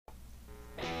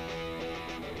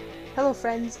Hello,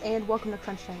 friends, and welcome to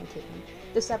Crunch Time with Caitlin.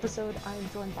 This episode, I am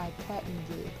joined by Pat and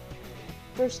Gabe.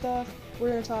 First off, we're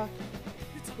going to talk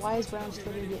why is Brown's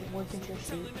Twitter getting more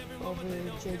controversy over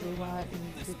J.J. Watt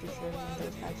and Richard Sherman and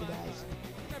those kinds of guys.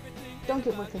 Don't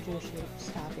get more controversy,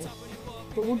 stop it.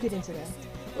 But we'll get into that.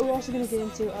 But we're also going to get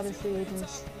into other free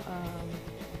agents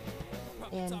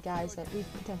and guys that we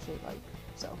potentially like.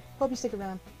 So, hope you stick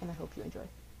around, and I hope you enjoy.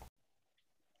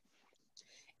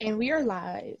 And we are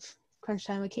live. Crunch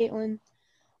Time with Caitlin,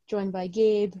 joined by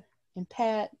Gabe and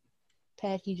Pat.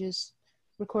 Pat, he just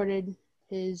recorded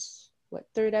his,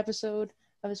 third episode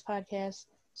of his podcast,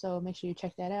 so make sure you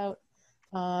check that out.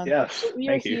 Yes, we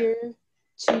are here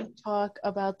to talk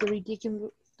about the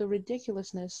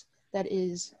ridiculousness that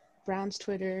is Brown's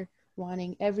Twitter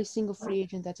wanting every single free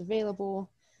agent that's available.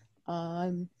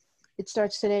 It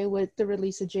starts today with the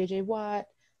release of J.J. Watt,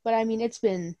 but I mean, it's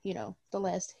been, the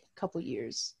last couple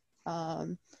years.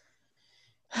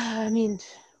 I mean,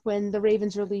 when the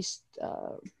Ravens released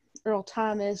Earl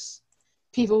Thomas,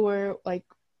 people were like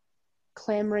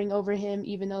clamoring over him,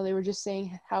 even though they were just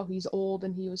saying how he's old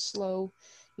and he was slow,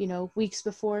 weeks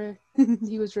before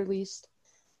he was released.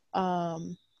 Why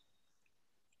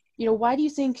do you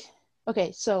think?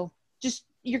 Okay, so just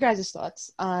your guys'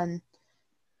 thoughts on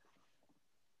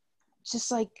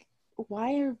just like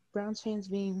why are Browns fans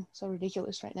being so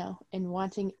ridiculous right now and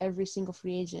wanting every single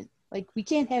free agent? Like, we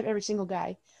can't have every single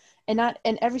guy, and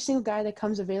every single guy that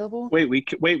comes available. Wait, we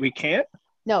can't?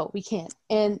 No, we can't.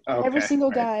 And every single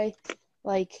guy,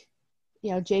 like,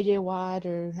 J.J. Watt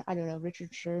or, I don't know,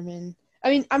 Richard Sherman. I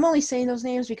mean, I'm only saying those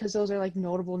names because those are, like,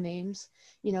 notable names.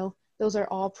 Those are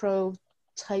all-pro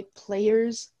type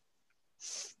players.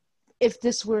 If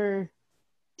this were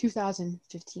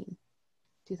 2015,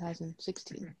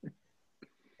 2016.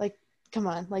 Like, come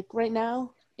on. Like, right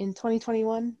now, in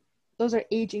 2021, those are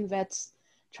aging vets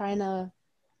trying to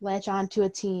latch on to a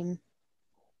team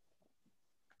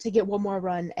to get one more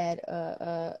run at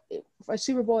a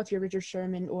Super Bowl if you're Richard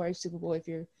Sherman or a Super Bowl if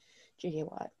you're J.J.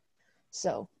 Watt.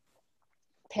 So,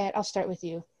 Pat, I'll start with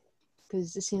you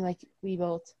because it seemed like we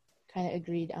both kind of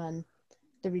agreed on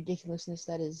the ridiculousness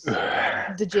that is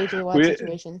the J.J. Watt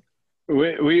situation.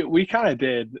 We kind of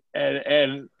did,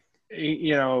 and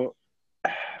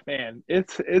man,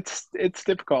 it's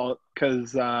difficult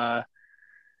because I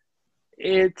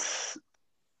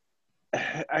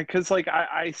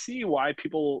see why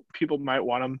people might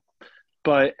want them,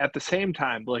 but at the same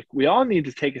time, like, we all need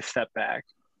to take a step back.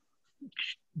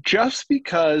 Just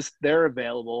because they're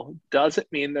available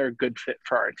doesn't mean they're a good fit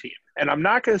for our team. And I'm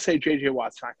not going to say J.J.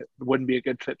 Watt's wouldn't be a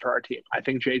good fit for our team. I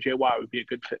think J.J. Watt would be a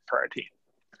good fit for our team.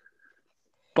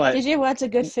 But J.J. Watt's a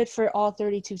good fit for all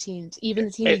 32 teams, even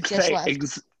the team he just left.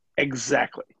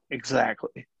 Exactly.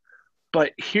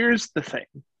 But here's the thing.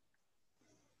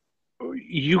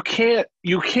 We can't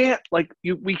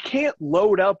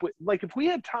load up with, like, if we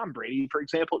had Tom Brady, for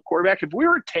example, at quarterback, if we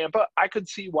were Tampa, I could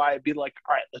see why it'd be like,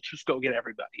 all right, let's just go get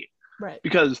everybody. Right.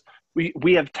 Because we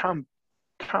have Tom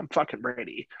fucking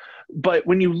Brady. But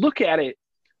when you look at it,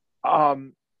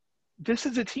 this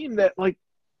is a team that, like,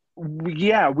 we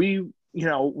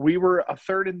were a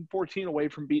 3rd and 14 away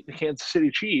from beating the Kansas City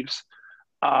Chiefs.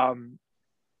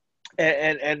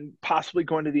 And possibly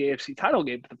going to the AFC title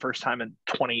game for the first time in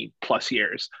 20 plus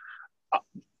years.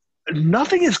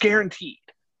 Nothing is guaranteed.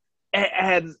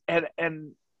 And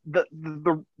the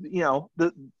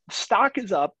stock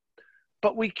is up,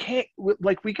 but we can't,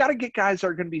 like, we got to get guys that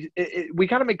are going to be, we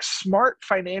got to make smart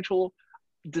financial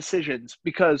decisions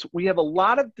because we have a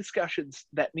lot of discussions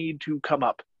that need to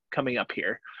coming up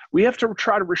here. We have to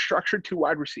try to restructure 2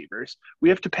 wide receivers. We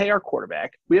have to pay our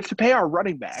quarterback. We have to pay our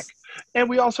running back. And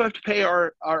we also have to pay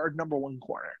our number 1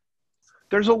 corner.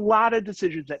 There's a lot of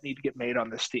decisions that need to get made on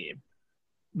this team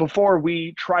before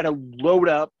we try to load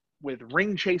up with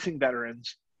ring-chasing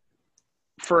veterans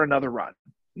for another run.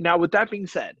 Now, with that being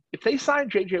said, if they sign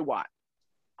J.J. Watt,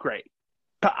 great.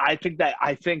 But I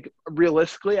think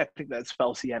realistically, I think that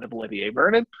spells the end of Olivier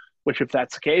Vernon, which, if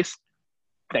that's the case,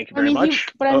 thank you very much.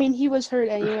 He was hurt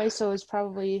anyway, so it's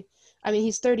probably – I mean,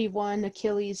 he's 31,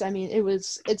 Achilles. I mean,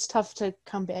 it's tough to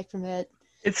come back from that.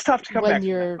 It's tough to come back from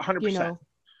that, 100%.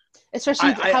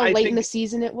 Especially how late in the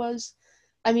season it was.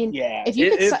 I mean, yeah,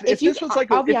 if this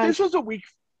was a week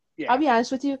 – yeah. I'll be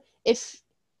honest with you.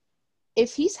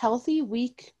 If he's healthy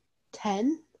week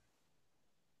 10,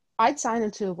 I'd sign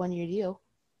him to a 1-year deal.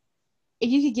 If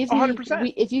you could give me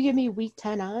 100%. If you give me week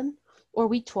 10 on or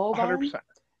week 12 100%. on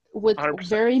with 100%.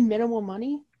 very minimal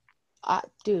money,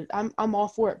 dude, I'm all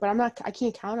for it. But I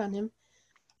can't count on him.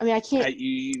 I mean, I can't.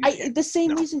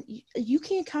 Reason you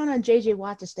can't count on J.J.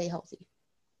 Watt to stay healthy.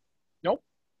 Nope.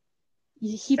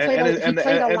 He played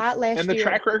a lot last year. And the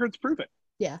track record's proven.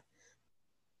 Yeah.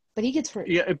 But he gets hurt.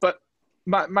 Yeah, but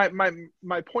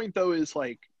my point though is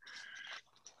like,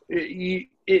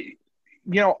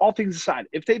 all things aside,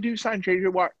 if they do sign J.J.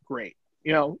 Watt, great.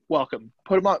 Welcome.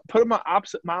 Put him on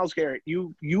opposite Myles Garrett.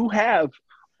 You have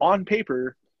on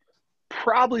paper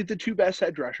probably the two best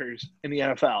edge rushers in the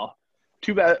NFL,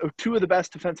 two of the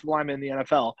best defensive linemen in the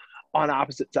NFL on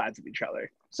opposite sides of each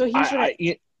other. So here's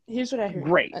what I heard.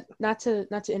 Great. Not to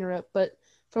interrupt, but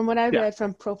from what I read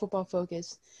from Pro Football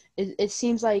Focus, it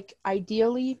seems like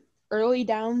ideally early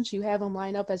downs you have him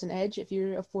line up as an edge if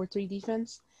you're a 4-3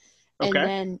 defense, and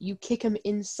then you kick him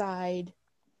inside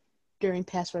during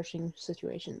pass rushing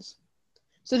situations.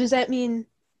 So does that mean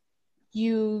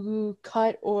you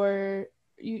cut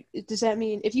does that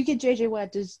mean if you get J.J.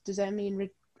 Watt, does that mean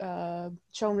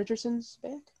Sheldon Richardson's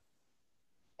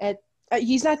back?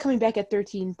 He's not coming back at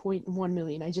 $13.1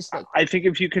 million. I think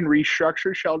if you can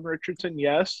restructure Sheldon Richardson,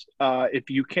 yes. If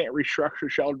you can't restructure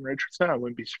Sheldon Richardson, I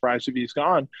wouldn't be surprised if he's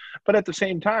gone. But at the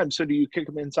same time, so do you kick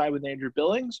him inside with Andrew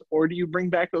Billings, or do you bring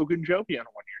back Ogunjobi on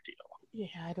a one-year deal?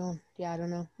 I don't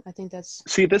know. I think that's.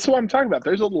 See, this is what I'm talking about.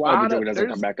 There's a lot of. Doesn't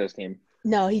come back to this team.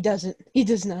 No, he doesn't. He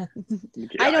does not. Yeah,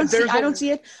 I don't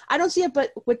see it. I don't see it.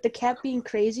 But with the cap being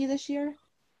crazy this year,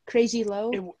 crazy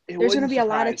low, there's going to be a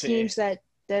lot of teams that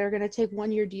are going to take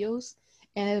 1-year deals,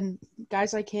 and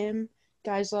guys like him,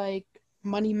 guys like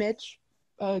Money Mitch,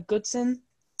 Goodson.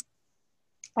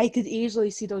 I could easily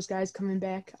see those guys coming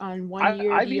back on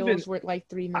 1-year deals worth like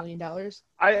 $3 million.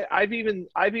 I've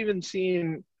even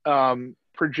seen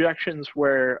projections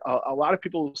where a lot of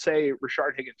people say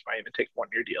Rashard Higgins might even take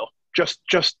 1-year deal. Just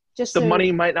the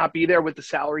money might not be there with the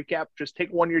salary cap. Just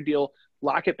take 1-year deal,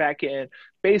 lock it back in.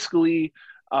 Basically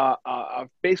a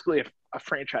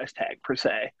franchise tag per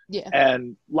se. Yeah.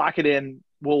 And lock it in.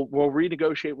 We'll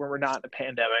renegotiate when we're not in a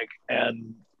pandemic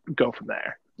and go from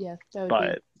there. Yeah, that'd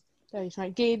be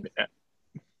smart. Gabe,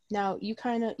 now you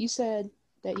said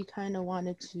that you kind of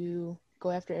wanted to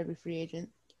go after every free agent,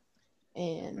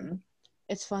 and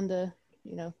it's fun to,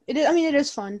 it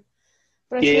is fun,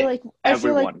 but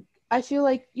I feel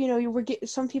like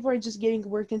some people are just getting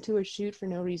worked into a shoot for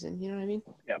no reason. You know what I mean?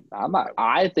 Yeah,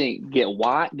 I think get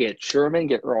Watt, get Sherman,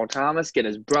 get Earl Thomas, get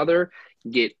his brother,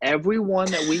 get everyone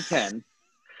that we can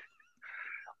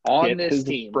on this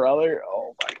team. Brother,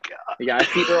 oh my God! You gotta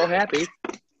keep Earl happy.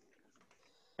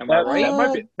 Am I right? That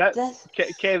might be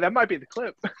that might be the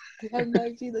clip. That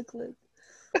might be the clip.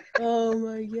 Oh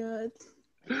my God.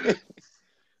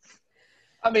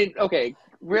 I mean, okay,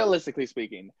 realistically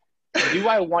speaking, do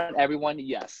I want everyone?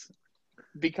 Yes.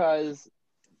 Because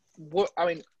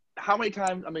how many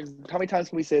times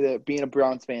can we say that being a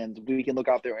Browns fan, we can look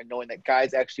out there and knowing that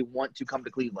guys actually want to come to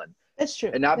Cleveland? That's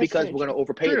true. And not because we're going to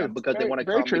overpay them, because they want to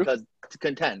come because to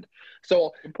contend.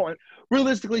 So, good point.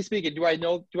 Realistically speaking, do I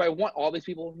want all these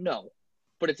people? No.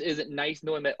 But is it nice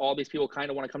knowing that all these people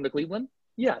kind of want to come to Cleveland?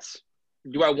 Yes.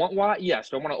 Do I want Watt? Yes.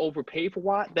 Do I want to overpay for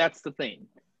Watt? That's the thing.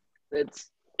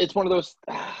 It's one of those.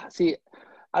 See,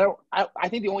 I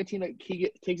think the only team that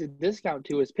he takes a discount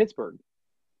to is Pittsburgh.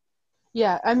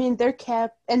 Yeah, I mean their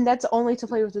cap, and that's only to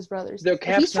play with his brothers. Their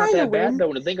cap's not that bad though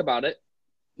when you think about it.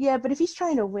 Yeah, but if he's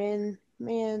trying to win,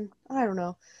 man, I don't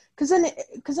know. Because then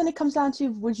it comes down to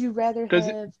would you rather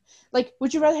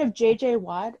have J.J.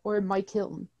 Watt or Mike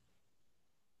Hilton?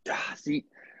 See,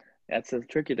 that's a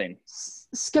tricky thing.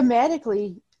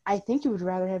 Schematically, I think you would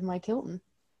rather have Mike Hilton.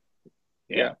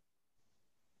 Yeah.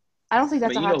 I don't think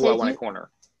that's a hot take. Who I want a corner.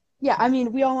 Yeah, I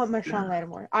mean, we all want Marshawn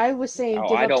Lattimore. I was saying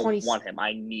give up 20. I don't want him.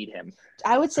 I need him.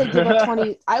 I would say give up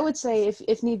 20. I would say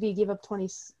if need be, give up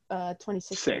 26.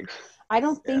 I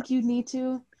don't think you need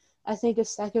to. I think a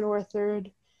second or a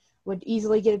third would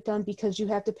easily get it done because you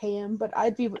have to pay him. But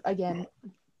I'd be willing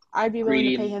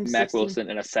to pay him. Mac Wilson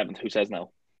in a seventh. Who says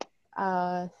no?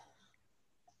 I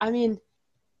mean,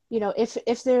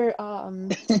 if they're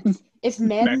if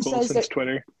Madden says that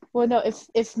Twitter. Well, no,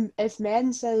 if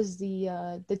Madden says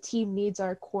the team needs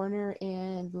our corner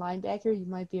and linebacker, you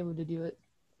might be able to do it.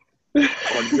 We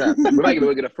might be able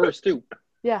to get a first too.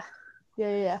 Yeah.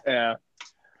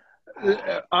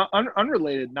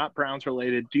 Unrelated, not Browns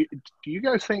related. Do you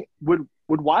guys think would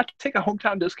Watt take a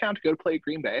hometown discount to go to play at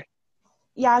Green Bay?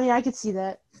 Yeah, I mean, I could see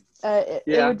that.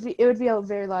 It would be a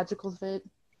very logical fit.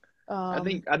 I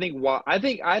think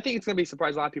it's gonna be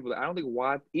surprise a lot of people. I don't think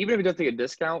Watt, even if he doesn't take a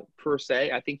discount per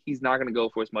se, I think he's not gonna go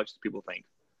for as much as people think.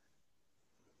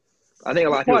 I think a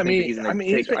lot of people think he's gonna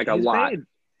take like a lot.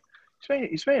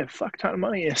 He's made a fuck ton of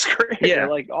money in his career. Yeah,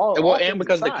 like and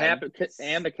because the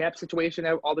cap situation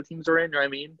that all the teams are in. You know what I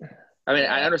mean? I mean,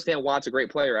 I understand Watt's a great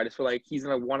player. I just feel like he's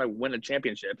gonna want to win a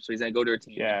championship, so he's gonna go to a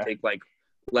team and take like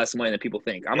less money than people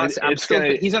think.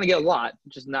 He's gonna get a lot,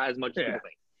 just not as much as people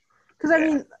think. Because I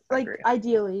mean, like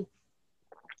ideally,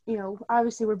 you know,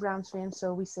 obviously we're Browns fans,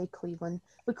 so we say Cleveland,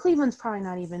 but Cleveland's probably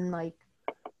not even like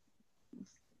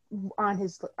on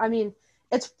his. I mean,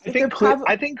 I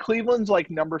think Cleveland's like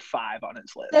number 5 on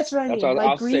his list. That's what I mean.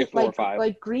 I'll say 4 or 5.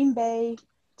 Like Green Bay,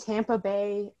 Tampa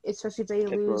Bay, especially if they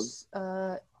lose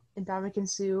Ndamukong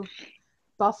Suh.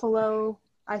 Buffalo,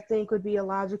 I think, would be a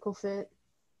logical fit.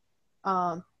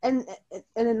 And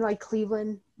then like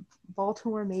Cleveland,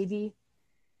 Baltimore, maybe.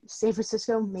 San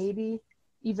Francisco, maybe.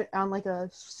 Even on like a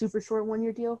super short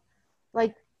 1-year deal.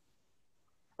 Like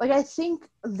I think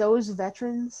those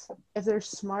veterans, if they're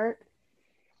smart,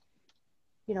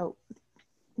 you know,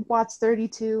 Watt's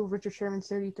 32, Richard Sherman's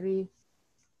 33.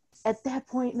 At that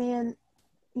point, man,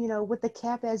 you know, with the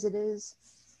cap as it is,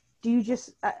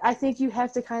 I think you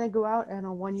have to kind of go out on a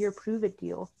 1-year prove-it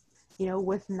deal, you know,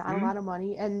 with not a lot of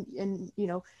money. And, you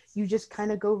know, you just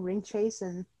kind of go ring chase,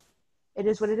 and it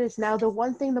is what it is. Now, the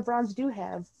one thing the Browns do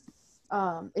have,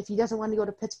 if he doesn't want to go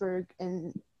to Pittsburgh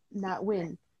and not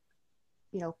win,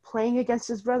 you know, playing against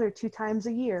his brother 2 times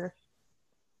a year,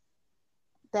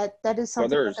 that is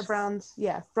something that the Browns,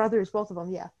 brothers, both of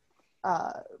them,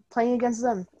 playing against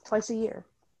them twice a year,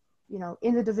 you know,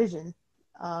 in the division.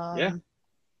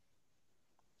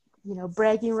 You know,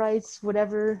 bragging rights,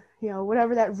 whatever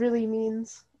that really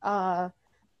means. You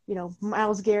know,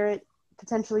 Myles Garrett,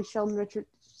 potentially Sheldon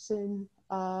Richardson,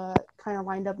 kind of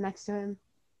lined up next to him.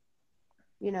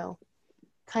 You know,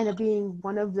 kind of being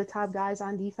one of the top guys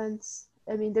on defense.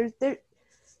 I mean,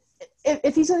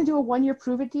 if he's going to do a 1-year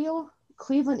prove-it deal,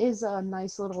 Cleveland is a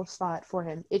nice little spot for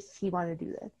him if he wanted to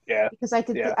do that. Yeah. Because I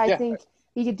think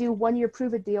he could do 1-year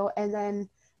prove-it deal and then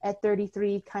at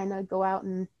 33 kind of go out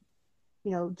and, you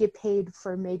know, get paid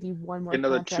for maybe one more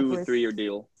another 2 or 3 year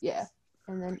deal. Yeah.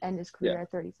 And then end his career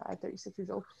at 35, 36 years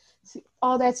old. See,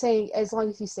 all that saying, as long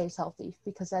as he stays healthy,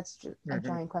 because that's just a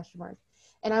giant question mark.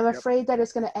 And I'm afraid that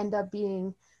it's going to end up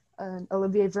being an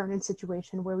Olivier Vernon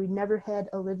situation where we never had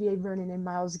Olivier Vernon and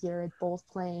Myles Garrett both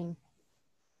playing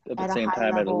at the same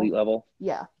time at elite level.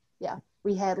 Yeah.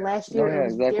 We had last year.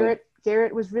 Exactly.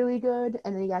 Garrett was really good,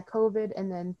 and then he got COVID,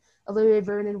 and then Olivier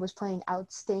Vernon was playing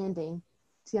outstanding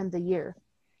to the end of the year.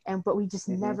 But we just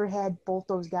never had both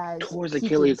those guys. Tore his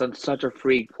Achilles on such a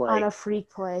freak play. On a freak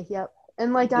play, yep.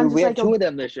 And like we had 2 of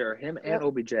them this year, him and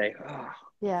OBJ. Oh.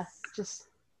 Yeah,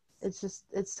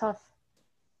 it's tough.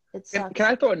 It sucks. Can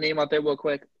I throw a name out there real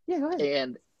quick? Yeah, go ahead.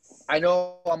 And I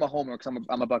know I'm a homer because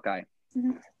I'm a Buckeye.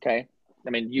 Mm-hmm. Okay. I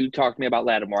mean, you talked to me about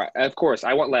Lattimore. Of course,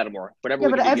 I want Lattimore. But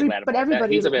everybody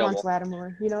wants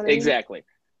Lattimore. You know what I mean? Exactly.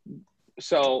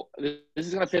 So this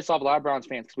is going to piss off a lot of Browns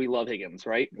fans because we love Higgins,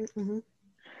 right? Mm-hmm.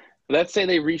 Let's say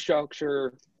they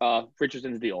restructure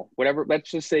Richardson's deal. Whatever.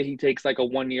 Let's just say he takes like a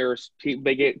 1-year.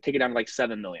 They take it down to like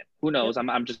 $7 million. Who knows? Yep.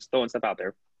 I'm just throwing stuff out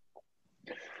there.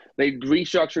 They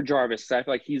restructure Jarvis. So I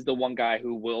feel like he's the one guy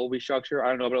who will restructure. I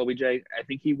don't know about OBJ. I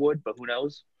think he would, but who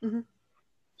knows? Mm-hmm.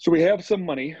 So we have some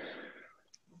money.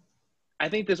 I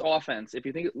think this offense,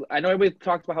 I know everybody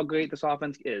talks about how great this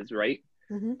offense is, right?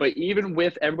 Mm-hmm. But even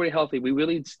with everybody healthy, we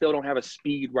really still don't have a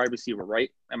speed wide receiver, right?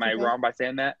 Am I wrong by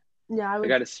saying that? Yeah, I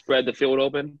got to spread the field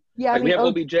open. Yeah, like we have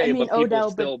OBJ, but people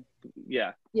Odell, still,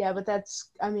 Yeah, but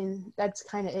that's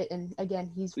kind of it. And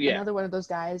again, he's another one of those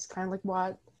guys, kind of like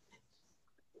Watt,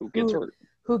 who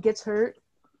gets hurt.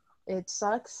 It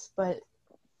sucks, but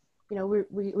you know,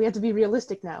 we have to be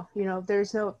realistic now. You know,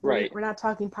 there's no we're not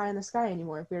talking pie in the sky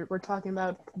anymore. We're talking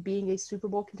about being a Super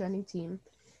Bowl contending team.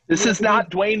 This is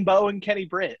not Dwayne Bowe and Kenny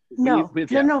Britt. No.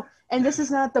 And this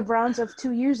is not the Browns of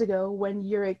 2 years ago when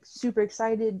you're super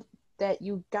excited that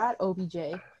you got OBJ.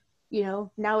 You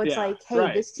know, now it's like,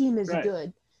 hey, this team is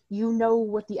good. You know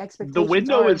what the expectations are. The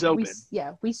window is open.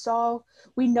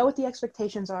 We know what the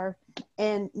expectations are.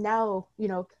 And now, you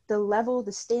know,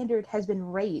 the standard has been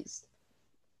raised.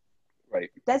 Right.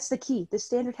 That's the key. The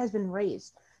standard has been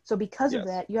raised. So because of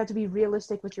that, you have to be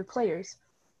realistic with your players.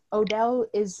 Odell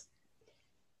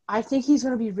I think he's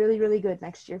going to be really, really good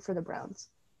next year for the Browns.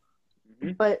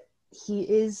 Mm-hmm. But he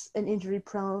is an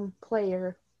injury-prone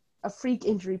player, a freak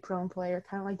injury-prone player,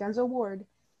 kind of like Denzel Ward.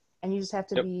 And you just have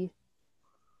to be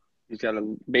 – He's got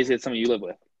to – basically, it's something you live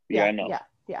with. Yeah, I know.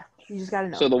 Yeah. You just got to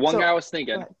know. So the one guy I was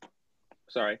thinking –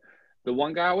 the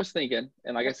one guy I was thinking,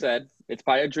 and like I said, it's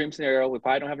probably a dream scenario. We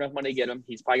probably don't have enough money to get him.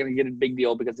 He's probably going to get a big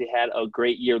deal because he had a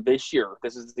great year this year.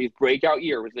 This is the breakout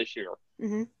year was this year.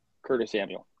 Mm-hmm. Curtis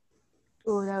Samuel.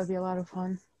 Oh, that would be a lot of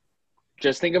fun.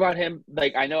 Just think about him.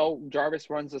 Like, I know Jarvis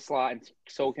runs the slot, and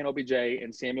so can OBJ,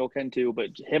 and Samuel can too.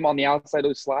 But him on the outside of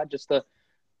the slot, just to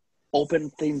open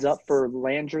things up for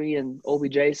Landry and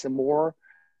OBJ some more.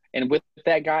 And with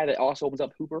that guy, that also opens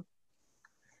up Hooper.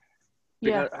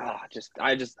 Yeah.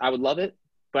 I would love it.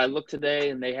 But I looked today,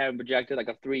 and they haven't projected like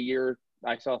a 3-year.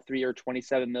 I saw a 3-year,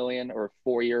 $27 million, or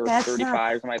 4-year,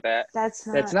 35, something like that. That's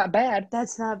not bad.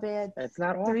 That's not bad. That's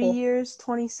not awful. 3 years,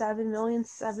 $27 million,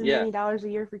 $7 million a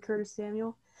year for Curtis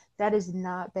Samuel. That is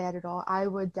not bad at all. I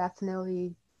would be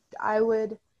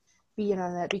in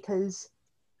on that because,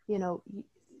 because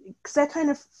that kind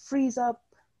of frees up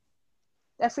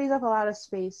a lot of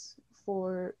space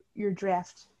for your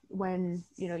draft when,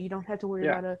 you don't have to worry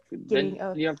about getting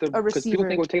a receiver. Because people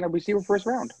think we're taking a receiver first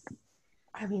round.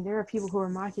 I mean, there are people who are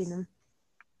mocking them.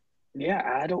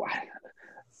 Yeah,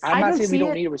 I'm not saying we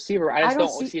don't need a receiver. I just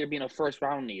don't see it being a first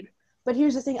round need. But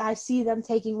here's the thing: I see them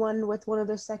taking one with one of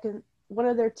their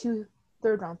 2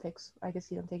 third-round picks. I can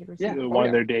see them taking a receiver. Yeah, one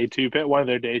of their day 2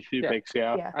 picks.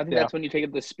 Yeah. I think that's when you take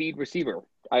the speed receiver.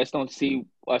 I just don't see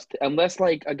us unless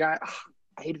a guy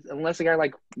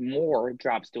like Moore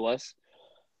drops to us.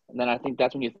 And then I think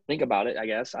that's when you think about it. I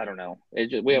guess I don't know.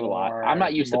 We have a lot. I'm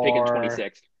not used to picking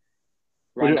 26th.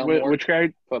 Which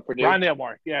guy? Rondale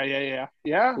Moore. Yeah.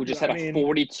 Who just had a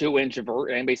 42-inch vert.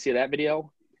 Anybody see that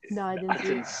video? No, I didn't. That's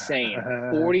insane.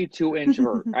 42-inch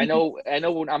vert. I know.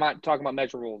 I'm not talking about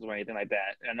measurables or anything like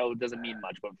that. I know it doesn't mean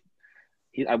much, but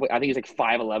I think he's like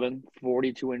 5'11",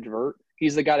 42-inch vert.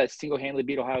 He's the guy that single-handedly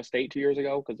beat Ohio State 2 years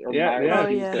ago because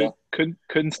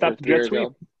couldn't stop the jet sweep.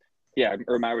 Yeah,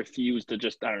 Urban Meyer refused to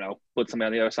just put somebody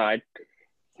on the other side.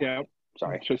 Yeah,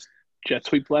 sorry, just jet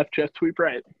sweep left, jet sweep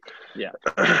right. Yeah.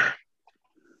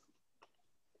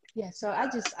 Yeah. So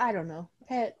I don't know.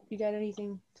 Pat, you got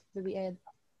anything to really add?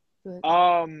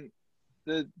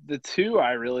 The 2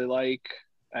 I really like,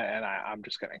 and I'm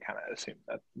just gonna kind of assume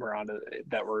that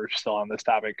we're still on this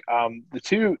topic.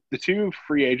 The two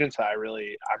free agents I'm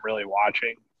really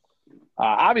watching.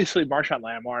 Obviously Marshawn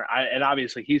Lattimore, and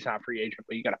obviously he's not a free agent,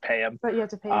 but you got to pay him. But you have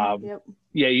to pay him. Yep.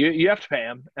 Yeah, you have to pay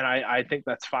him, and I think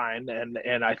that's fine.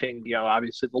 And I think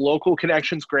obviously the local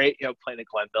connection's great. Playing in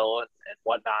Glenville and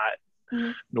whatnot,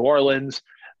 mm-hmm. New Orleans.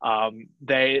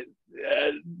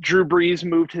 Drew Brees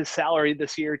moved his salary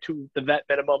this year to the vet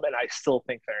minimum, and I still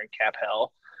think they're in cap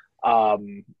hell.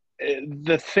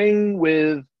 The thing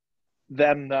with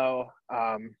them, though,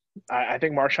 I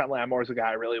think Marshawn Lattimore is a guy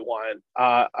I really want.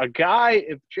 A guy,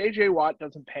 if J.J. Watt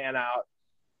doesn't pan out,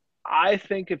 I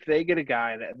think if they get a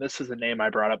guy, and this is a name I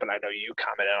brought up, and I know you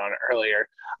commented on it earlier,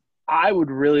 I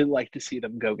would really like to see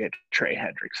them go get Trey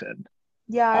Hendrickson.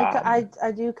 Yeah,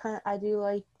 I do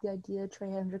like the idea of Trey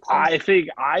Hendrickson. I think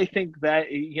that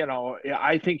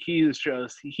I think he is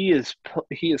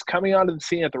coming onto the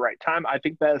scene at the right time. I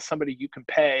think that is somebody you can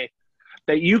pay,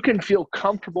 that you can feel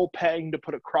comfortable paying to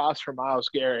put across for Myles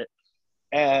Garrett,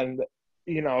 and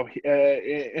in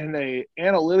a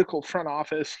analytical front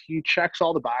office, he checks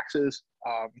all the boxes.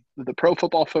 The Pro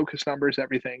Football Focus numbers,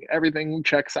 everything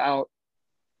checks out.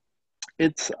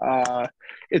 It's a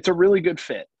really good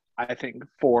fit, I think,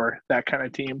 for that kind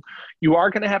of team. You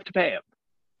are going to have to pay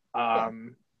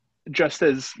him, just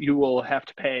as you will have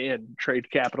to pay and trade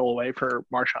capital away for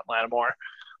Marshawn Lattimore.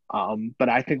 But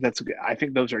I think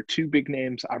those are 2 big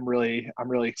names. I'm really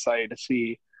excited to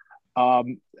see.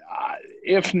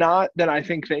 If not, then I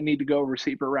think they need to go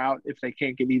receiver route if they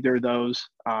can't get either of those.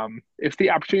 If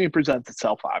the opportunity presents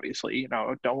itself, obviously,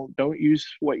 don't use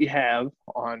what you have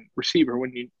on receiver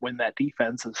when that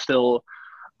defense is still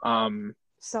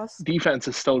sus. Defense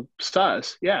is still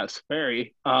sus. Yes,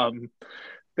 very.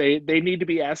 They need to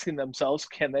be asking themselves,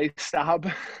 can they stop?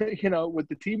 With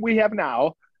the team we have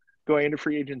now going into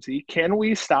free agency, can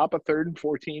we stop a 3rd and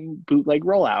 14 bootleg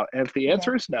rollout? And if the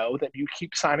answer is no, then you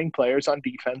keep signing players on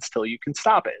defense till you can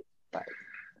stop it. Right.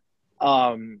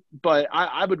 But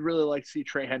I would really like to see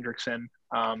Trey Hendrickson.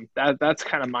 That's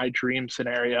kind of my dream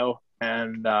scenario.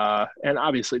 And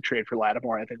obviously trade for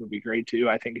Lattimore, I think would be great too.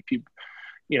 I think if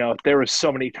there was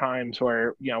so many times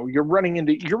where, you're running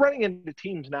into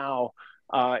teams now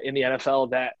in the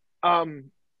NFL that,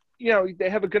 they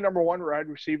have a good number 1 wide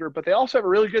receiver, but they also have a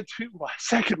really good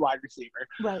second wide receiver.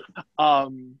 Right. A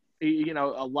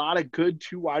lot of good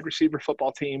 2 wide receiver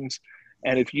football teams.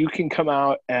 And if you can come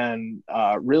out and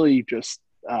really just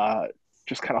kind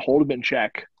of hold them in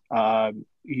check,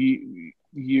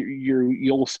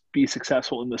 you'll be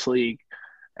successful in this league.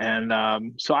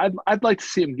 And so I'd like to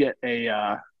see him get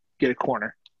a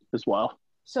corner as well.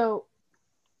 So,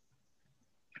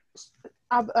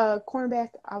 cornerback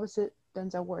opposite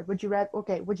Denzel Ward. Would you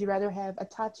rather have a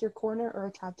top tier corner or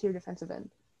a top tier defensive end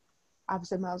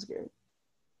opposite Myles Garrett?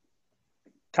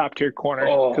 Top tier corner.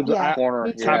 Oh, Yeah, corner.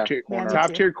 me too. Yeah,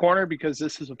 Top tier corner because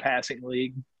this is a passing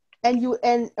league.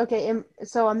 And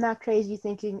so I'm not crazy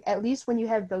thinking at least when you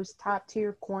have those top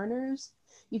tier corners,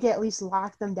 you can at least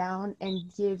lock them down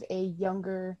and give a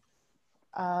younger,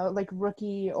 like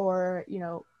rookie or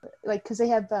like because they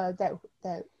have that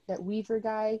Weaver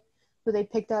guy who they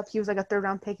picked up. He was like a 3rd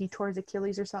round pick. He tore his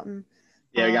Achilles or something.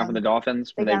 Yeah, they got him from the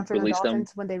Dolphins when they released him.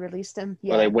 When they released him.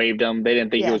 Yeah. Or they waived him. They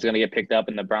didn't think he was going to get picked up,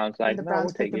 and the Browns like, the Browns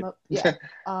we'll picked him up. Yeah.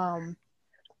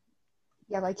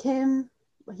 Yeah, like him.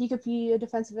 He could be a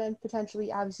defensive end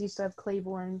potentially. Obviously, you still have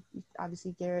Claiborne,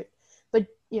 obviously Garrett. But,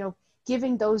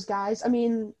 giving those guys, I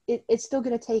mean, it's still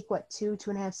going to take,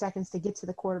 2.5 seconds to get to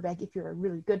the quarterback if you're a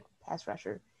really good pass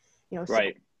rusher. So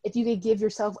right. If you could give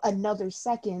yourself another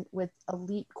second with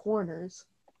elite corners,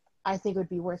 I think it would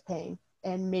be worth paying.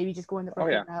 And maybe just going the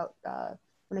route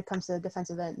when it comes to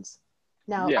defensive ends.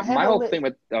 Now, yeah, my whole thing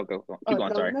with – go. Keep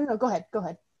going, sorry. No, go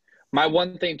ahead. My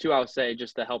one thing, too, I'll say,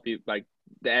 just to help you, like,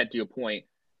 to add to your point,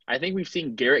 I think we've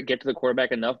seen Garrett get to the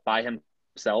quarterback enough by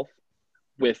himself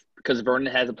because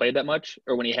Vernon hasn't played that much,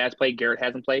 or when he has played, Garrett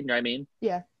hasn't played, you know what I mean?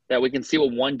 Yeah. That we can see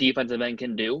what one defensive end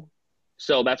can do.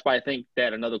 So that's why I think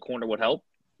that another corner would help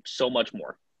so much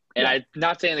more. And I'm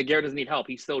not saying that Garrett doesn't need help.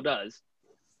 He still does.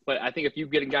 But I think if you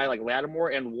get a guy like Lattimore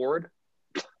and Ward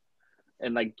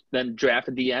and, like, then draft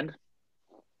at the end,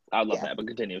 I'd love that. But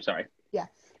continue. Sorry. Yeah.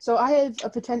 So I have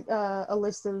a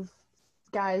list of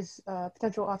guys,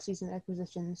 potential offseason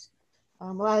acquisitions.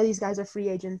 A lot of these guys are free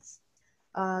agents.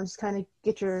 Just kind of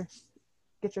get your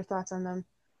thoughts on them.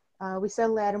 We said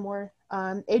Lattimore.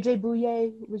 AJ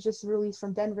Bouye was just released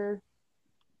from Denver.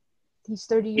 He's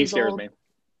 30 years old. He scares me.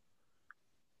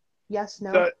 Yes,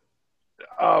 no.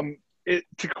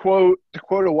 To quote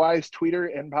a wise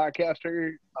tweeter and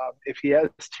podcaster, if he has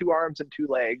 2 arms and 2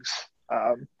 legs,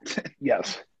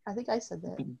 yes. I think I said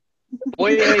that.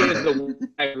 Bouye is the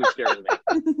guy who scares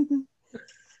me.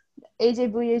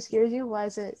 AJ Bouye scares you? Why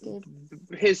is it, Gabe?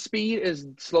 His speed is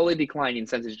slowly declining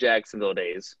since his Jacksonville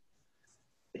days.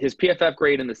 His PFF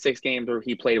grade in the 6 games where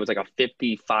he played was like a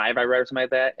 55, I read, or something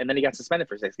like that. And then he got suspended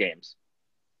for 6 games.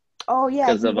 Oh,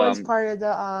 yeah. He was part of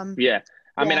the yeah.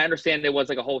 I mean, I understand it was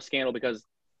like a whole scandal because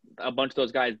a bunch of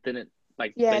those guys didn't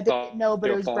like. Yeah, they didn't know, but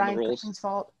it was Brian Cookson's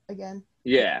fault again.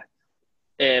 Yeah,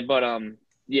 but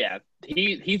yeah,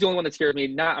 he's the only one that scares me.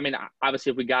 Not, I mean,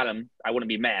 obviously, if we got him, I wouldn't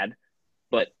be mad,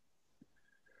 but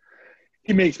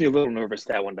he makes me a little nervous.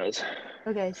 That one does.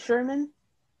 Okay, Sherman.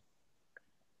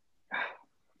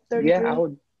 33? Yeah, I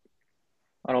would.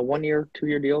 On a 1-year,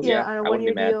 2-year deal, yeah, on a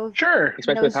 1-year deal, sure.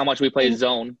 Especially with how much we play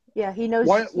zone. Yeah, he knows.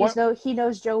 He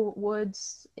knows Joe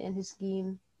Woods and his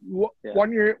scheme.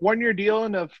 1-year deal,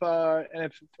 and if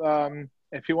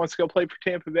he wants to go play for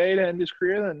Tampa Bay to end his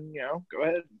career, then go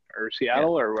ahead, or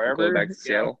Seattle or wherever. Go back to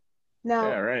Seattle. Now,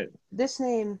 yeah, right.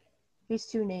 These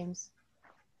 2 names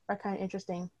are kind of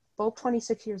interesting. Both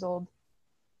 26 years old.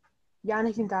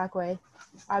 Yannick Ngakoue,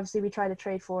 obviously we tried to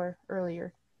trade for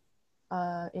earlier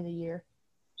in the year.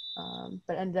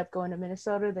 But ended up going to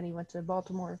Minnesota. Then he went to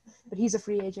Baltimore. But he's a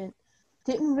free agent.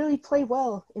 Didn't really play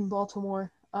well in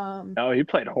Baltimore. No, he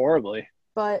played horribly.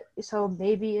 But so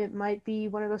maybe it might be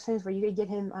one of those things where you could get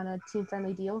him on a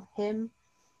team-friendly deal, him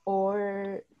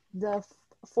or the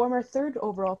former 3rd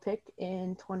overall pick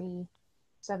in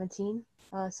 2017,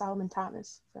 Solomon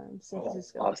Thomas from San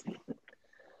Francisco. Awesome.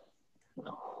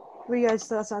 What are you guys'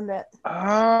 thoughts on that?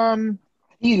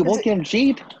 You won't get him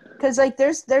cheap. Because like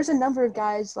there's a number of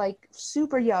guys like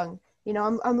super young.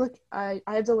 I'm looking. I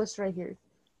have the list right here.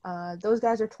 Those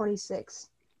guys are 26.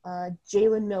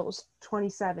 Jalen Mills,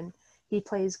 27. He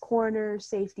plays corner,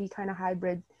 safety, kind of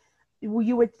hybrid.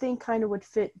 You would think kind of would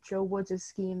fit Joe Woods'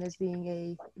 scheme as being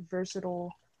a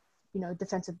versatile,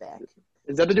 defensive back.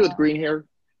 Is that to do with green hair?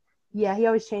 Yeah, he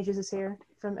always changes his hair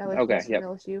from LSU to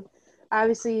LSU.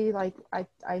 Obviously, like I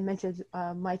mentioned,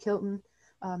 Mike Hilton.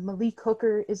 Malik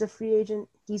Hooker is a free agent.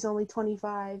 He's only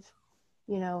 25.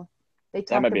 They talked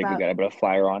that might be a good guy to put a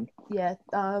flyer on. Yeah.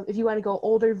 If you want to go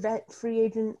older vet free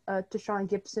agent, Deshaun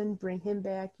Gibson, bring him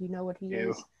back. You know what he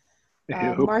is.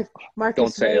 Marcus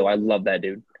Don't say May, I love that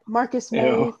dude. Marcus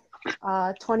May,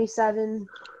 27,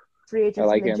 free agent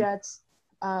from the Jets.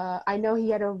 I know he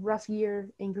had a rough year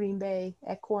in Green Bay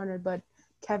at corner, but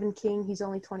Kevin King, he's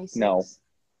only 26. No.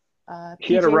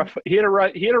 He had a rough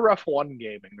 1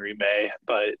 game in Green Bay,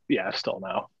 but yeah, still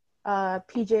no.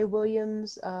 PJ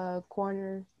Williams,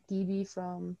 corner DB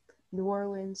from New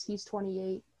Orleans, he's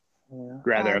 28. Yeah.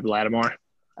 Rather have Lattimore.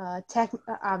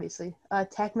 Obviously.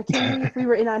 Takk McKinley, we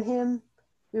were in on him.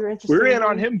 We were interested. We were in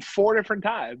on him 4 different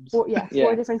times. 4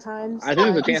 different times. I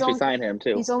think there's a chance we sign him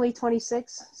too. He's only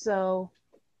 26, so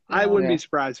I wouldn't be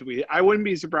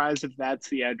surprised if that's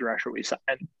the edge rusher we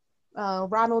sign.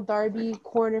 Ronald Darby,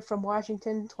 corner from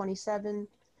Washington, 27.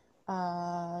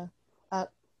 Kamu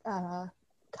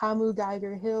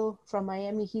Geiger-Hill from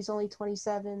Miami, he's only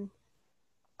 27.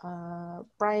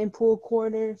 Brian Poole,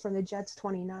 corner from the Jets,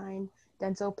 29.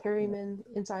 Denzel Perryman,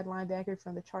 inside linebacker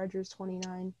from the Chargers,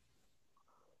 29.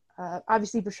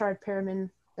 Obviously, Brashard Perriman,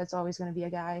 that's always going to be a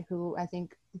guy who I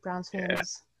think Browns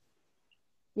fans,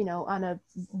 on a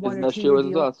one or two year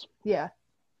deal. Yeah.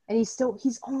 And he's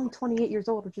only 28 years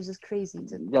old, which is just crazy.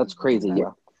 That's crazy,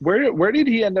 yeah. Where did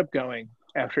he end up going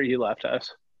after he left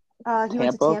us? He went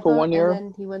to Tampa for 1 year. And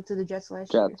then he went to the Jets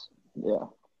last year. Yeah.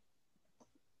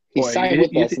 He signed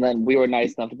with us, and then we were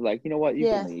nice enough to be like, you know what, you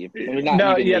can leave. Then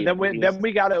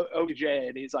we got OJ,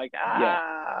 and he's like,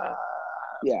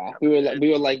 Yeah, we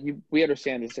were like, we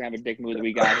understand this kind of a dick move that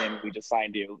we got him. We just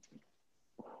signed you.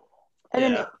 And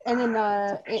then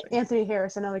Anthony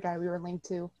Harris, another guy we were linked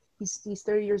to. He's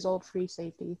 30 years old, free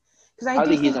safety. Because I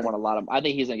think he's gonna want I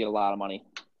think he's gonna get a lot of money.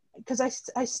 Because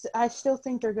I still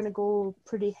think they're gonna go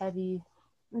pretty heavy.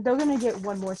 They're gonna get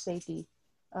one more safety,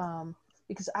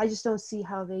 because I just don't see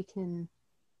how they can.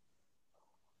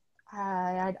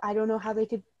 I don't know how they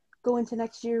could go into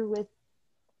next year with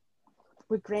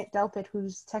Grant Delpit,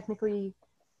 who's technically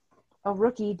a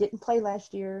rookie, didn't play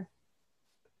last year,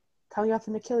 coming off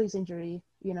an Achilles injury.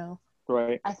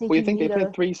 Right. I think. Well, you think they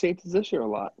played three safeties this year a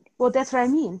lot? Well, that's what I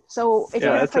mean. So if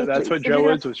that's what Joe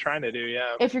Woods was trying to do.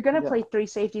 Yeah. If you're gonna play three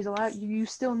safeties a lot, you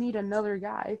still need another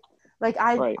guy. Like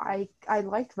I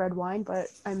liked Redwine, but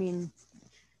I mean,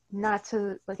 not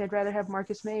to I'd rather have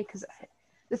Marcus May because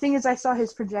the thing is, I saw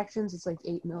his projections. It's like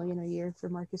 $8 million a year for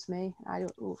Marcus May. I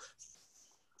don't know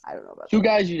about two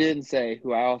guys you didn't say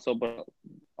who I also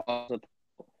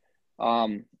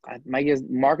my guess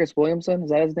Marcus Williamson,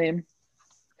 is that his name?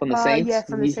 From the Saints? Yeah,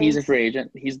 from the Saints. He's a free agent.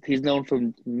 He's known for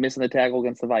missing the tackle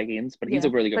against the Vikings, but he's a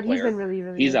really good player. He's been really,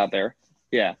 really He's good. out there.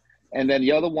 Yeah. And then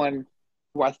the other one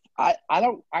who I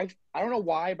don't know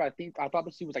why, but I thought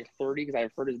this dude was like 30 because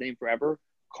I've heard his name forever.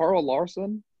 Carl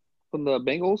Larson from the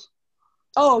Bengals.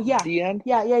 Oh, yeah. The end.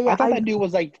 Yeah. I thought that dude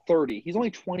was like 30. He's only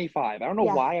 25. I don't know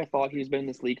why I thought he's been in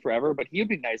this league forever, but he'd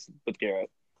be nice with Garrett.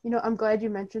 I'm glad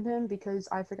you mentioned him because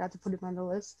I forgot to put him on the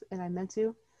list, and I meant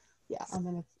to. Yeah, I'm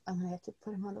gonna have to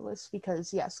put him on the list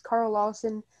because yes, Carl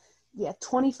Lawson,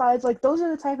 25. Like those are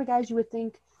the type of guys you would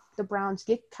think the Browns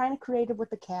get kind of creative with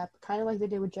the cap, kind of like they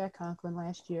did with Jack Conklin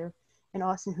last year and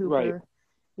Austin Hooper.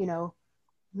 Right.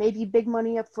 Maybe big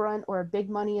money up front or big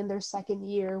money in their second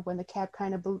year when the cap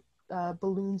kind of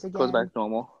balloons again. Goes back to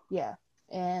normal. Yeah,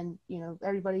 and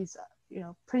everybody's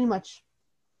pretty much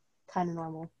kind of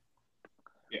normal.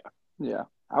 Yeah.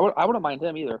 I wouldn't mind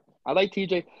him either. I like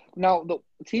TJ. Now, not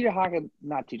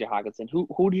TJ Hawkinson.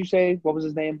 Who did you say? What was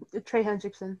his name? Trey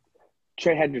Hendrickson.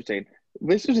 Trey Hendrickson.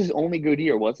 This was his only good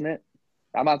year, wasn't it?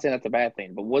 I'm not saying that's a bad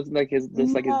thing, but wasn't his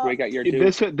breakout year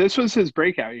too? This was his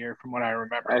breakout year, from what I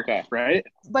remember. Okay, right?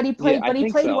 But he played. He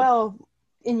played well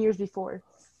in years before.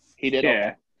 He did.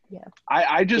 Yeah. Yeah.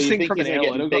 I just think from he's an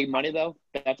analytical big money though.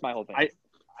 That's my whole thing.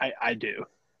 I do.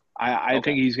 I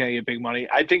think he's going to get big money.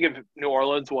 I think if New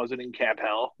Orleans wasn't in cap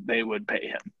hell, they would pay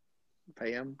him.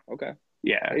 Pay him? Okay.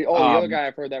 Yeah. Oh, the other guy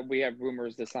I've heard that we have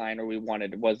rumors to sign or we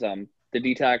wanted was the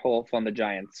D tackle from the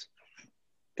Giants.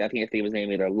 I think his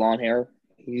name either long hair.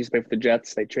 He used to play for the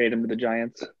Jets. They traded him to the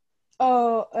Giants.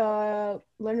 Oh,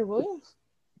 Leonard Williams?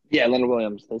 Yeah, Leonard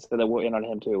Williams. They said that we're in on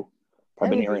him too. I've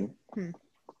been hearing.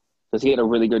 Because he had a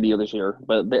really good year this year.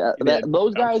 But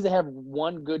those guys that have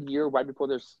one good year right before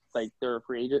they're a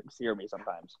free agent scare me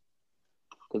sometimes.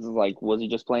 Because it's like, was he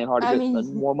just playing hard to get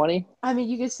more money? I mean,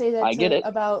 you could say that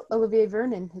about Olivier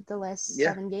Vernon the last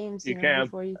 7 games.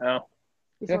 Before he got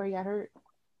hurt.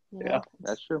 Yeah,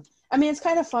 that's true. I mean, it's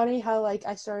kind of funny how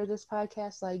I started this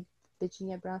podcast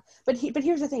bitching at Brown. But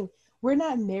here's the thing: we're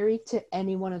not married to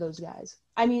any one of those guys.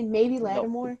 I mean, maybe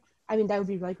Lattimore. I mean, that would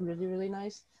be really, really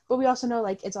nice. But we also know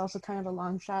it's also kind of a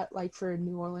long shot for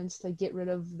New Orleans to get rid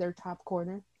of their top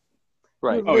corner.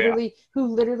 Right. Who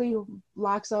literally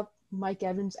locks up Mike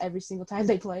Evans every single time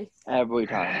they play. Every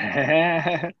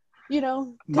time.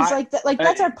 Because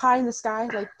that's our pie in the sky,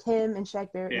 him and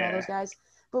Shaq Barrett and all those guys.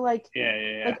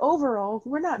 But overall,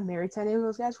 we're not married to any of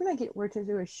those guys. We're to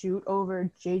do a shoot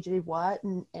over J.J. Watt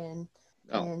and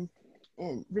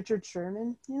Richard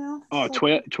Sherman. Oh,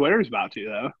 Twitter's about to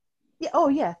though. Yeah. Oh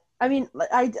yeah. I mean,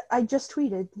 I just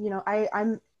tweeted.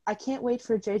 I can't wait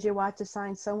for J.J. Watt to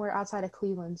sign somewhere outside of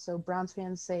Cleveland, so Browns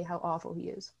fans say how awful he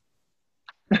is.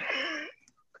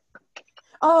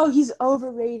 Oh, he's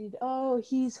overrated. Oh,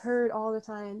 he's hurt all the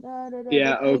time.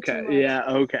 Yeah, okay. Yeah,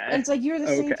 okay. And it's you're the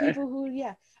same people who,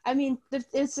 yeah. I mean,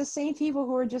 it's the same people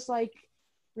who are just like,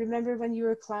 remember when you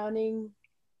were clowning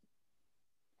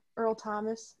Earl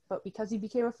Thomas, but because he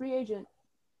became a free agent,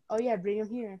 oh yeah, bring him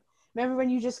here. Remember when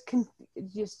you just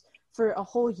for a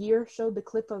whole year showed the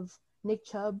clip of Nick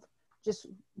Chubb just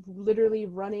literally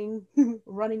running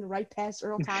right past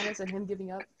Earl Thomas and him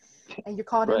giving up, and you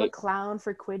called him a clown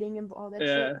for quitting and all that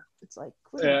shit. It's like,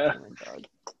 what are we doing, dog?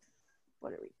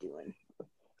 What are we doing?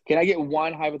 Can I get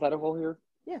one hypothetical here?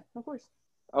 Yeah, of course.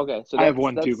 Okay, so I have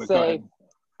one too, but go ahead.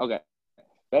 Okay,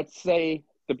 let's say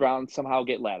the Browns somehow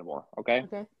get Lattimore. Okay.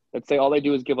 Okay. Let's say all they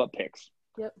do is give up picks.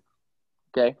 Yep.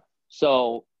 Okay,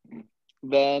 so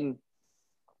then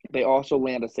they also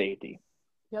land a safety.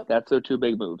 Yep. That's their two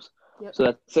big moves. Yep.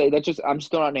 So I'm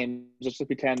just throwing out names just to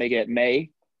pretend they get May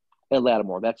and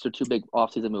Lattimore. That's their two big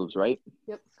offseason moves, right?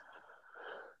 Yep.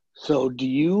 So do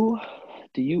you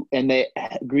and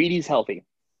Greedy's healthy.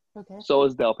 Okay. So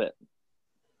is Delpit.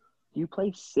 Do you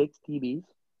play 6 DBs?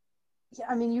 Yeah,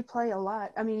 I mean, you play a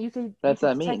lot. I mean, you could. That's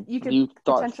what I mean. You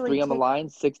thought 3 on the line,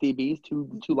 6 DBs, two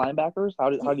linebackers. How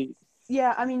do you?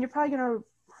 Yeah, I mean, you're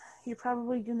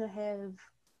probably gonna have.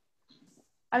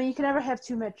 I mean, you can never have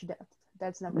too much depth.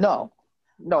 That's number one.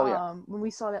 No, yeah. When we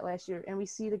saw that last year, and we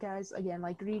see the guys again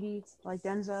like Greedy, like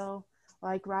Denzel,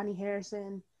 like Rodney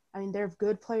Harrison. I mean, they're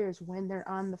good players when they're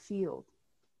on the field.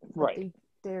 Right.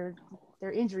 They're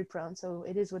injury prone, so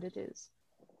it is what it is.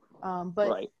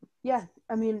 But yeah,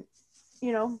 I mean,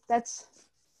 you know, that's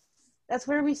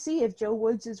where we see if Joe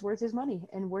Woods is worth his money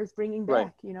and worth bringing back.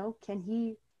 Right. You know, can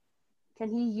he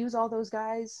use all those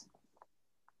guys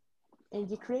and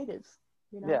get creative?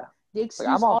 You know, yeah. The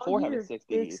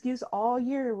excuse all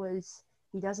year was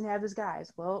he doesn't have his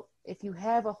guys. Well, if you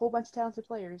have a whole bunch of talented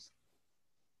players,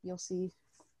 you'll see.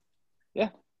 Yeah.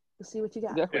 You'll see what you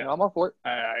got. Exactly. Yeah. I'm all for it.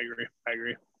 I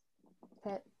agree.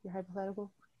 Pat, your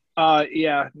hypothetical?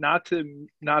 Yeah, not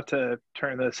to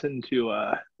turn this into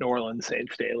New Orleans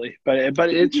Saints Daily, but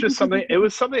it's just something. It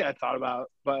was something I thought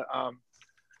about. But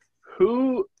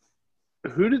who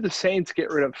did the Saints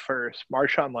get rid of first,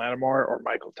 Marshawn Lattimore or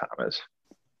Michael Thomas?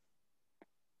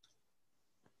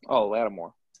 Oh,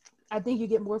 Lattimore. I think you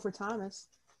get more for Thomas.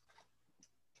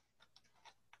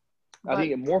 I think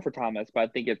you get more for Thomas, but I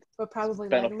think it's probably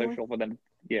beneficial Lattimore for them.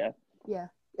 Yeah. Yeah,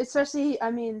 especially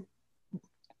I mean.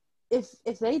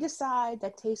 If they decide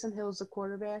that Taysom Hill's the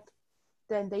quarterback,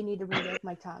 then they need to bring back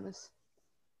Mike Thomas.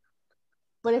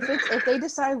 But if they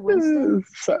decide Winston,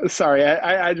 sorry,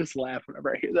 I just laugh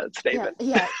whenever I hear that statement.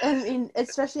 Yeah. I mean,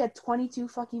 especially at $22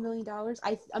 fucking million.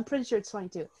 I'm pretty sure it's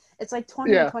 22. It's like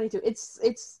 20 or 22. It's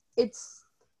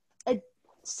a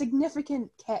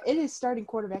significant it is starting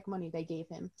quarterback money they gave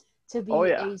him to be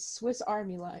a Swiss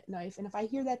Army knife. And if I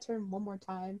hear that term one more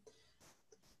time,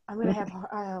 I'm gonna have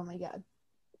oh my god.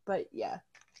 But yeah,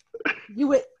 you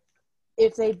would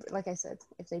if they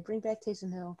bring back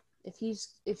Taysom Hill, if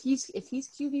he's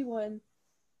QB1,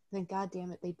 then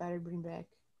goddamn it, they better bring back.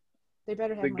 They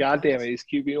better have. Goddamn it, he's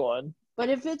QB1. But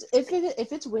if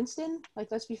it's Winston,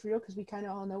 like let's be for real, because we kind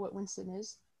of all know what Winston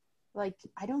is. Like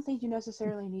I don't think you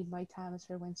necessarily need Mike Thomas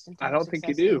for Winston. I don't think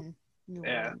you do.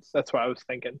 Yeah, that's what I was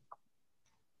thinking.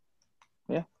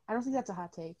 Yeah, I don't think that's a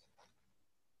hot take.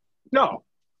 No.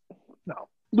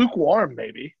 Lukewarm,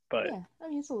 maybe, but yeah, I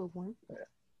mean it's a lukewarm.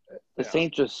 The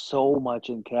Saints are so much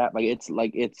in cap, it's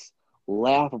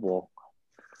laughable.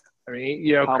 I mean,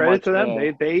 you know, credit to them.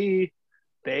 They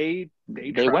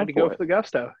tried to go for the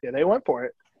gusto. Yeah, they went for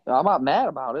it. I'm not mad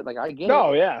about it. Like I get it.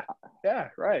 No, yeah,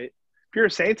 right. If you're a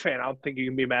Saints fan, I don't think you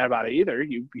can be mad about it either.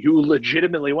 You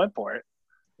legitimately went for it.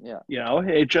 Yeah. You know,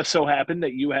 it just so happened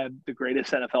that you had the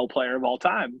greatest NFL player of all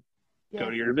time go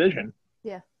to your division.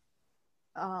 Yeah.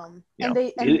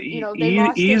 They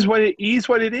lost what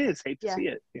it is. Hate to see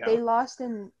it. You know? They lost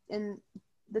in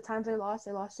the times they lost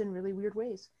in really weird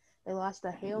ways. They lost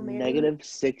a Hail Mary. Negative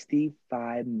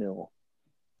 65 mil.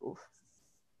 Oof.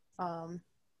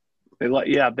 They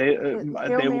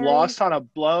lost on a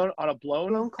blown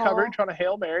coverage on a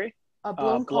Hail Mary. A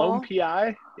blown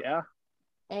PI. Yeah.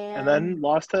 And then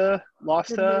lost to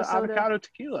Avocado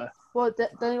Tequila. Well, then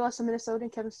they lost to Minnesota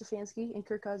and Kevin Stefanski and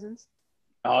Kirk Cousins.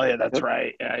 Oh yeah, that's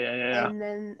right. Yeah. And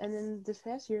then this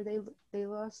past year they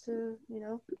lost to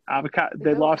Avocado.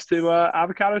 They lost to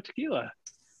Avocado Tequila.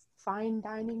 Fine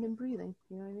dining and breathing.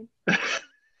 You know what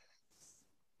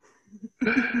I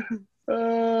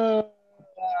mean?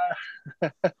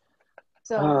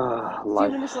 So,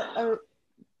 2 minutes.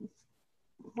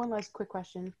 One last quick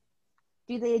question: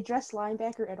 do they address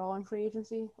linebacker at all in free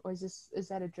agency, or is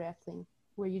that a draft thing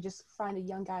where you just find a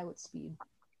young guy with speed?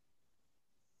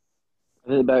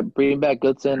 Bringing back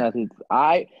Goodson, I think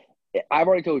I've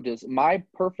already told you this. My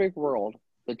perfect world,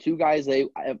 the two guys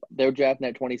they're drafting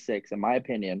at 26, in my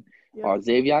opinion, Yep. are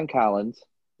Xavier Collins,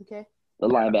 Okay. the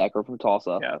linebacker from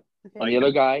Tulsa. Yeah. Okay. And the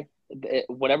other guy,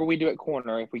 whatever we do at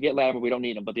corner, if we get Lambert, we don't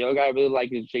need him. But the other guy I really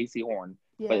like is J.C. Horn.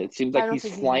 Yeah. But it seems I like don't he's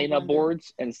think flying up London.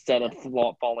 boards instead of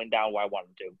falling down where I want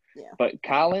him to. Yeah. But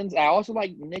Collins, I also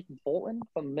like Nick Bolton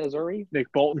from Missouri.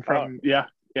 Nick Bolton from yeah,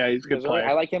 he's a good Missouri. player.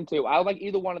 I like him too. I like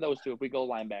either one of those two if we go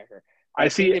linebacker. I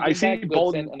see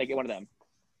Bolton, and they get one of them.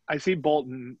 I see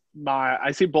Bolton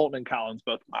and Collins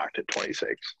both mocked at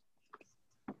 26.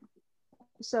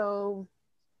 So,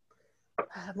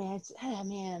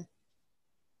 man.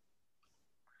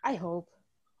 I hope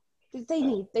they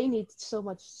need so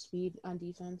much speed on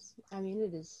defense. I mean,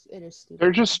 it is stupid.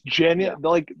 They're just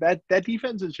like that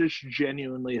defense is just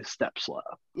genuinely a step slow.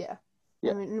 Yeah.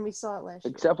 Yeah. I mean, and we saw it last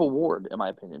year. Except for Ward, in my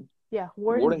opinion. Yeah,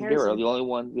 Ward and and Garrett are Harrison. the only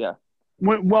ones. Yeah.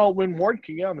 When Ward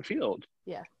can get on the field.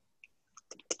 Yeah.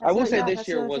 I will say this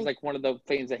year was like one of the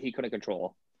things that he couldn't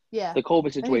control. Yeah. The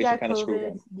COVID situation kind of screwed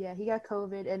him. Yeah, he got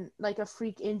COVID and like a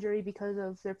freak injury because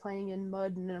of they're playing in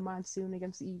mud and in a monsoon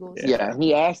against the Eagles. Yeah,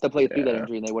 he asked to play through that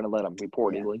injury and they wouldn't let him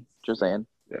reportedly. Just saying.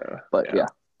 Yeah. But Yeah,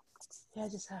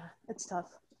 just it's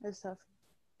tough. It's tough.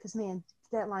 Because, man,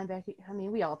 that linebacker, I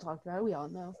mean, we all talked about it. We all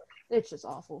know. It's just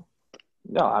awful.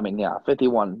 No, I mean,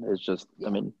 51 is just, I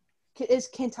mean. Is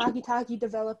can Taki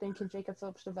develop and can Jacob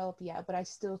Phillips develop? Yeah, but I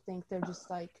still think they're just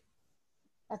like,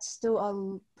 that's still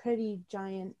a pretty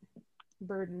giant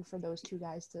burden for those two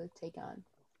guys to take on.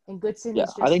 And Goodson is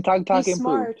just, I think Taki he's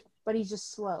smart, improved. but he's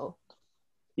just slow.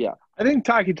 Yeah. I think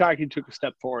Taki took a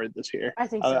step forward this year. I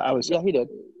think so. Yeah, he did.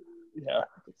 Yeah. I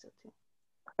think so too.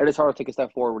 It is hard to take a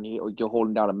step forward when you're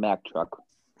holding down a Mack truck.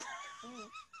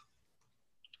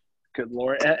 Good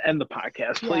Lord. End the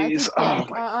podcast, please.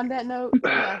 On that note,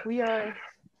 we are.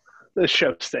 This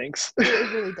show stinks.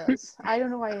 It really does. I don't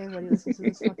know why anybody listens to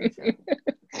this fucking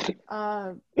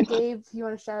show. Gabe, you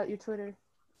want to shout out your Twitter?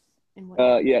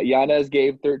 Yanez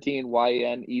Gabe 13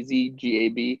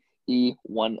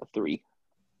 YNEZGABE13.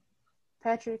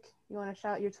 Patrick, you want to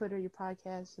shout out your Twitter, your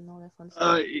podcast, and all that fun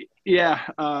stuff?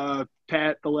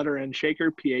 Pat, the letter N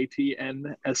Shaker,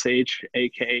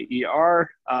 PATNSHAKER,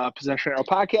 Possession Arrow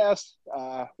Podcast.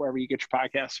 Wherever you get your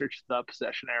podcast, search the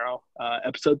Possession Arrow.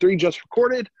 Episode 3 just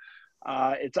recorded.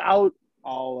 It's out.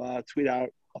 I'll tweet out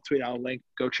a link.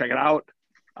 Go check it out.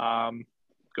 And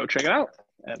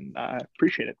I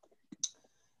appreciate it.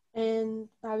 And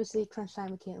obviously, Crunch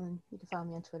Time with Caitlin. You can follow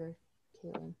me on Twitter,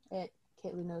 Caitlin at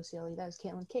Caitlin Knows CLE. That is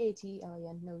Caitlin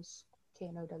KATLEN Knows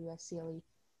KNOWSCLE.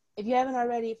 If you haven't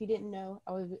already, if you didn't know,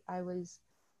 I was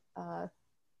on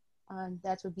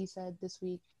That's What B Said this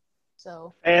week.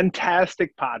 So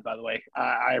fantastic pod, by the way.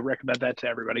 I recommend that to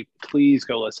everybody. Please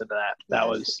go listen to that. That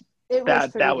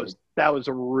was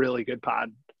a really good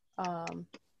pod. I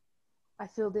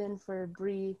filled in for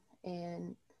Bree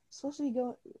and supposed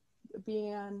to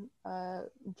be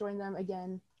join them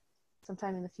again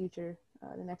sometime in the future,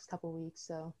 the next couple weeks.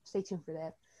 So stay tuned for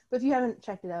that. But if you haven't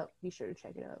checked it out, be sure to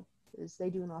check it out because they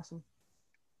do an awesome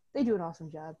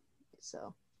job.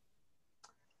 So,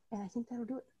 and I think that'll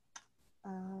do it.